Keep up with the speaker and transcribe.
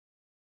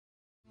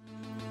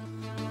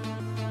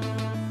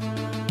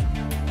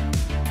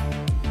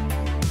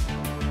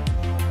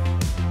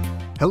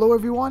Hello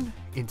everyone!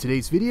 In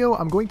today's video,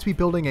 I'm going to be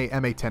building a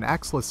MA10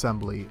 axle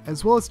assembly,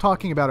 as well as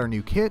talking about our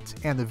new kit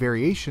and the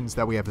variations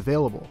that we have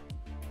available.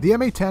 The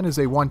MA10 is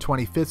a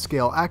 1/25th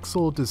scale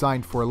axle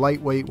designed for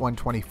lightweight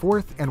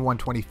 1/24th and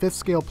 1/25th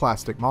scale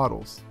plastic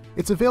models.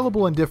 It's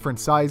available in different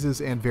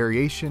sizes and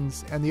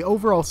variations, and the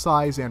overall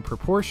size and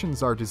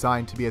proportions are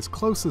designed to be as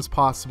close as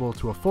possible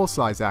to a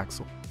full-size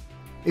axle.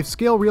 If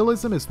scale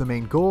realism is the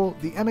main goal,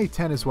 the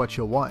MA10 is what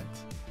you'll want.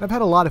 I've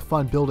had a lot of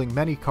fun building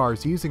many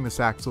cars using this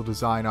axle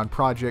design on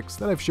projects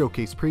that I've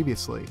showcased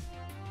previously.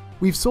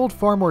 We've sold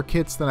far more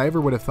kits than I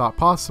ever would have thought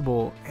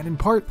possible, and in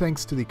part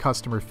thanks to the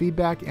customer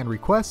feedback and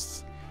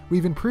requests,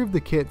 we've improved the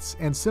kits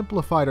and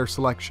simplified our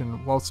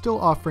selection while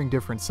still offering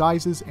different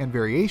sizes and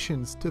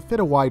variations to fit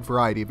a wide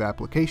variety of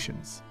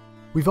applications.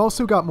 We've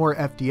also got more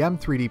FDM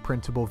 3D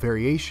printable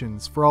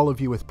variations for all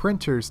of you with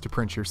printers to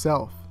print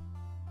yourself.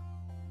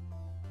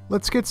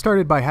 Let's get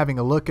started by having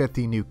a look at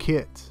the new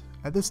kit.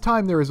 At this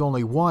time there is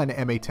only one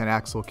MA10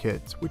 axle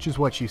kit, which is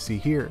what you see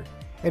here.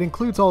 It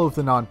includes all of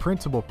the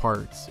non-printable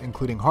parts,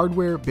 including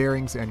hardware,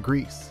 bearings, and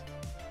grease.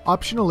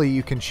 Optionally,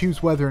 you can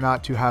choose whether or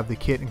not to have the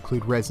kit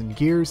include resin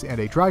gears and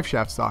a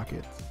driveshaft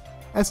socket.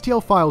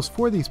 STL files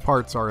for these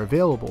parts are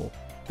available,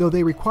 though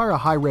they require a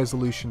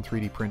high-resolution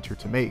 3D printer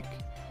to make.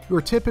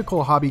 Your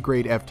typical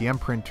hobby-grade FDM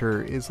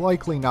printer is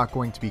likely not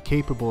going to be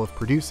capable of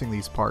producing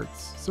these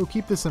parts, so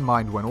keep this in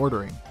mind when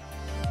ordering.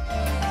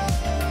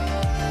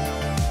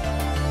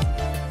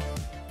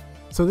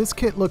 So this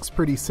kit looks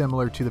pretty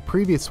similar to the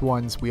previous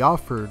ones we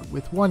offered,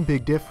 with one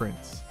big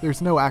difference: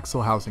 there's no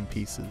axle housing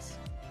pieces.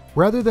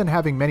 Rather than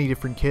having many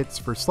different kits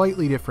for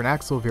slightly different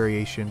axle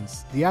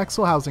variations, the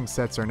axle housing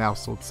sets are now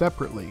sold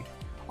separately,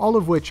 all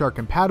of which are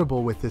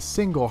compatible with this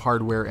single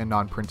hardware and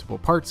non-printable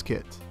parts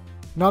kit.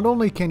 Not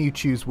only can you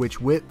choose which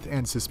width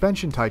and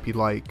suspension type you'd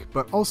like,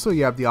 but also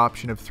you have the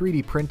option of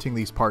 3D printing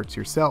these parts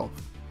yourself.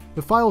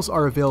 The files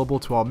are available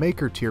to all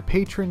maker tier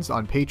patrons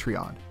on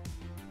Patreon.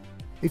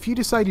 If you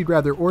decide you'd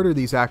rather order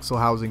these axle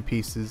housing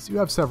pieces, you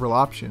have several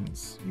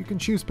options. You can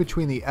choose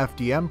between the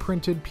FDM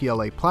printed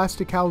PLA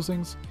plastic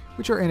housings,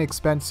 which are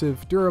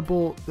inexpensive,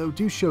 durable, though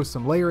do show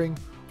some layering,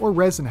 or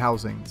resin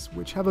housings,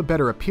 which have a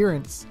better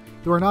appearance,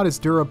 though are not as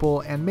durable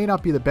and may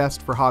not be the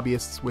best for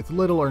hobbyists with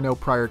little or no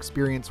prior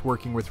experience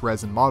working with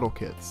resin model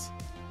kits.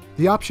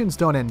 The options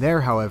don't end there,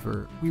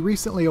 however. We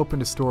recently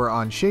opened a store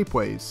on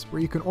Shapeways,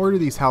 where you can order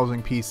these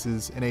housing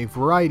pieces in a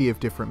variety of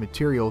different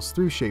materials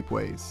through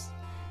Shapeways.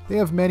 They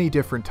have many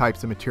different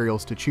types of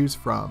materials to choose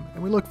from,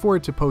 and we look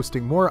forward to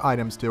posting more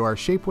items to our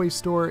Shapeways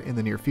store in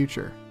the near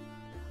future.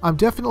 I'm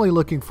definitely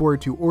looking forward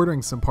to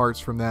ordering some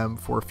parts from them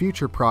for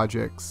future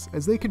projects,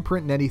 as they can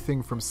print in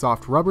anything from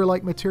soft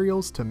rubber-like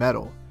materials to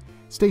metal.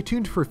 Stay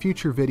tuned for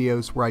future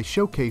videos where I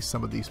showcase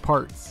some of these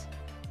parts.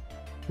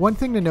 One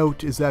thing to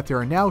note is that there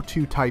are now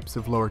two types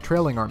of lower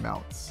trailing arm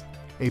mounts: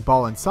 a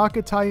ball and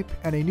socket type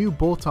and a new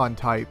bolt-on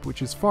type,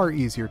 which is far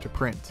easier to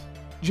print.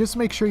 Just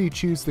make sure you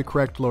choose the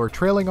correct lower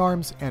trailing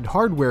arms and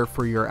hardware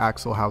for your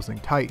axle housing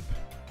type.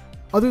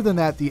 Other than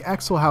that, the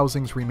axle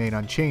housings remain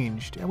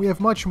unchanged, and we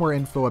have much more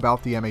info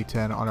about the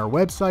MA10 on our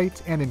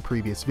website and in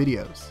previous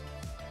videos.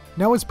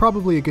 Now is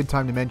probably a good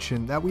time to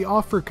mention that we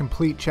offer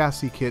complete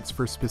chassis kits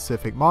for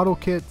specific model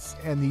kits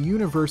and the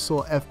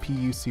universal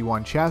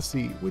FPUC1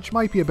 chassis, which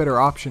might be a better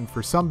option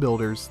for some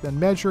builders than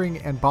measuring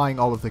and buying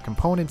all of the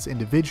components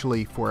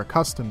individually for a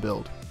custom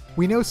build.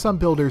 We know some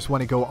builders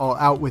want to go all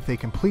out with a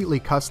completely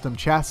custom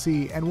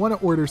chassis and want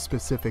to order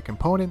specific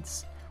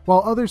components,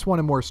 while others want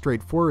a more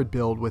straightforward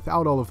build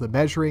without all of the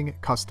measuring,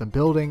 custom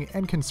building,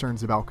 and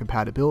concerns about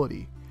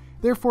compatibility.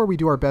 Therefore, we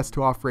do our best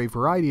to offer a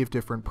variety of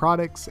different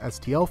products,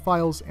 STL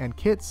files, and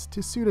kits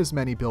to suit as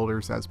many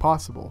builders as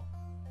possible.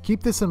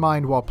 Keep this in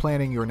mind while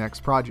planning your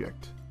next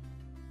project.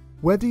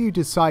 Whether you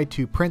decide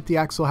to print the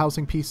axle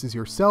housing pieces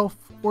yourself,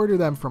 order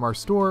them from our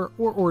store,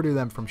 or order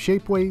them from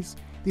Shapeways,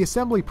 the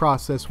assembly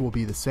process will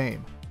be the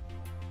same.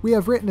 We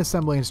have written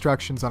assembly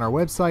instructions on our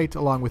website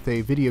along with a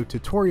video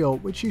tutorial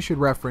which you should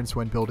reference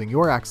when building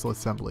your axle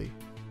assembly.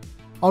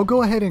 I'll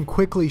go ahead and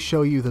quickly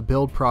show you the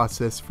build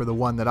process for the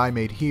one that I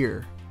made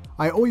here.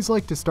 I always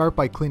like to start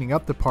by cleaning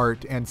up the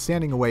part and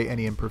sanding away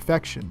any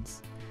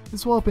imperfections.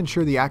 This will help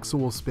ensure the axle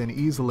will spin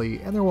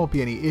easily and there won't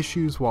be any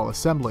issues while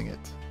assembling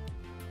it.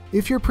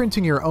 If you're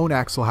printing your own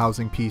axle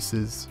housing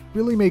pieces,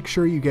 really make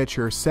sure you get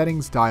your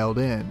settings dialed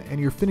in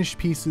and your finished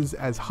pieces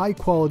as high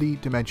quality,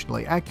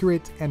 dimensionally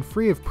accurate, and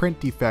free of print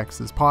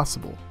defects as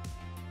possible.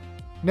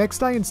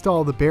 Next, I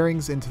install the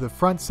bearings into the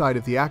front side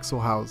of the axle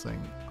housing.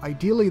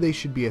 Ideally, they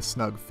should be a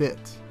snug fit.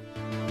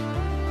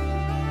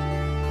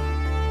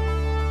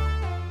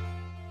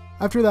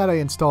 After that, I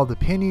install the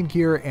pinion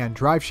gear and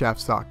driveshaft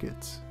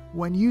sockets.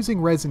 When using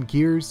resin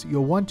gears,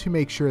 you'll want to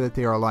make sure that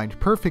they are aligned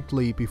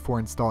perfectly before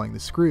installing the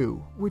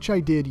screw, which I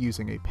did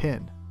using a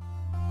pin.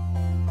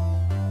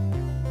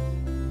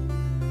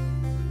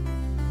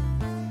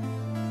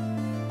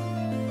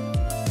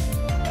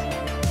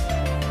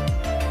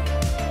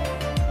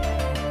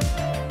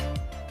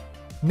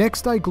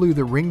 Next, I glue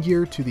the ring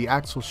gear to the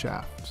axle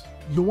shaft.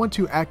 You'll want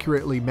to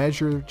accurately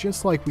measure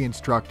just like we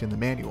instruct in the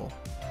manual.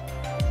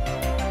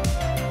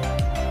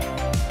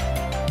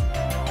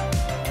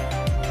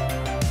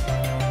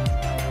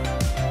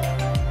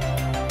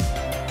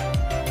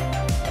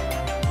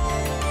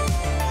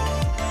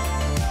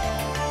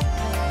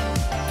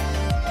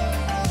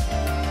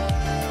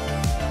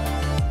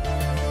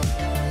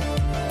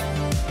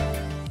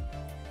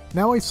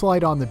 Now I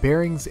slide on the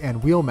bearings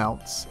and wheel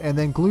mounts, and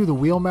then glue the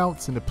wheel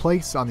mounts into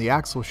place on the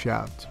axle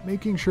shaft,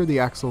 making sure the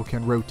axle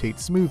can rotate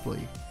smoothly.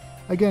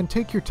 Again,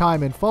 take your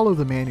time and follow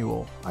the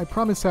manual. I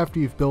promise after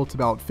you've built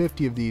about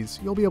 50 of these,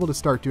 you'll be able to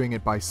start doing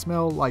it by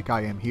smell like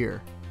I am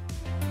here.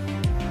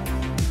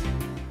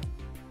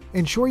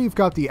 Ensure you've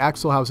got the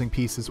axle housing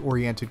pieces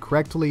oriented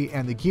correctly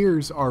and the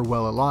gears are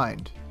well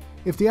aligned.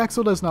 If the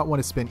axle does not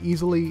want to spin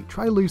easily,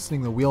 try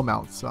loosening the wheel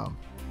mounts some.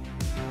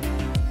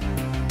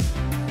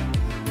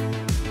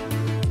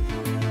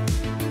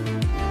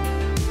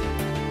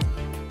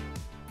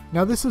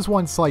 Now this is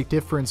one slight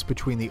difference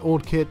between the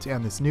old kit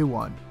and this new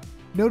one.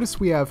 Notice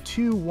we have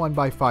two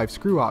 1x5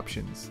 screw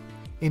options.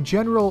 In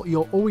general,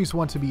 you'll always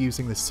want to be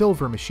using the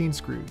silver machine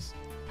screws.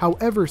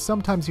 However,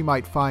 sometimes you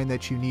might find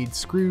that you need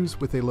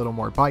screws with a little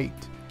more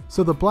bite,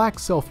 so the black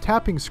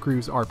self-tapping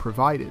screws are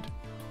provided.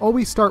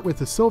 Always start with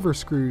the silver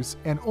screws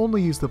and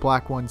only use the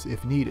black ones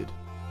if needed.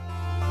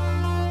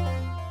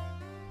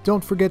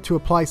 Don't forget to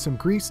apply some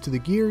grease to the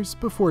gears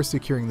before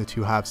securing the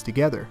two halves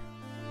together.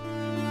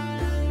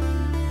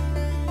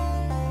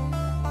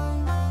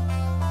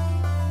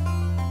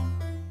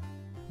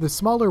 The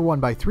smaller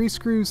 1x3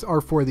 screws are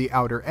for the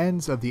outer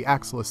ends of the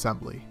axle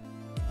assembly.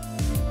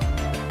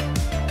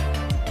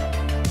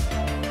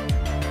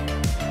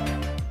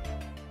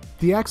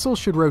 The axle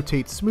should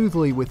rotate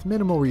smoothly with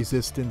minimal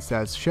resistance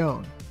as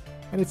shown,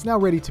 and it's now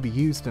ready to be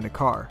used in a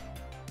car.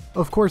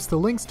 Of course, the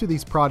links to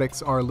these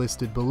products are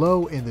listed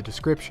below in the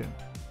description.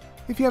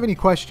 If you have any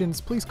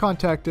questions, please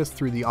contact us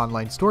through the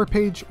online store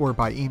page or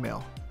by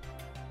email.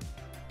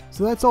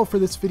 So that's all for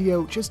this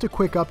video, just a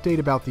quick update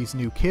about these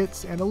new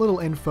kits and a little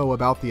info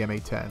about the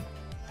MA10.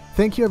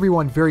 Thank you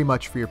everyone very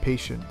much for your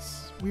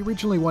patience. We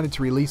originally wanted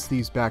to release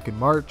these back in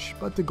March,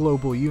 but the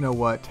global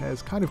you-know-what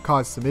has kind of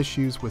caused some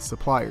issues with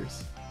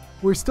suppliers.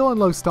 We're still in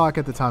low stock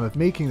at the time of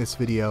making this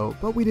video,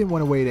 but we didn't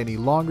want to wait any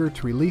longer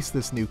to release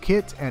this new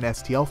kit and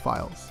STL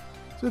files.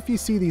 So if you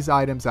see these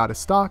items out of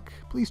stock,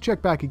 please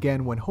check back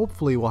again when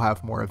hopefully we'll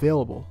have more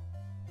available.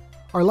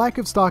 Our lack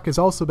of stock has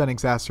also been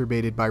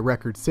exacerbated by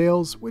record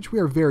sales, which we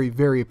are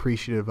very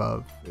appreciative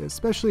of,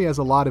 especially as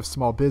a lot of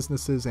small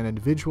businesses and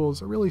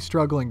individuals are really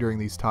struggling during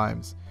these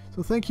times.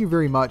 So thank you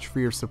very much for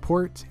your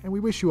support, and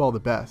we wish you all the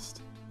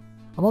best.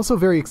 I'm also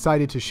very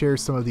excited to share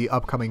some of the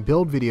upcoming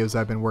build videos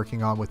I've been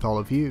working on with all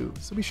of you,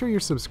 so be sure you're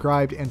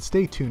subscribed and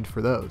stay tuned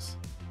for those.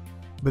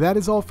 But that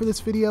is all for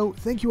this video.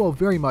 Thank you all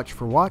very much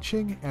for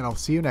watching, and I'll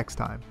see you next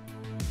time.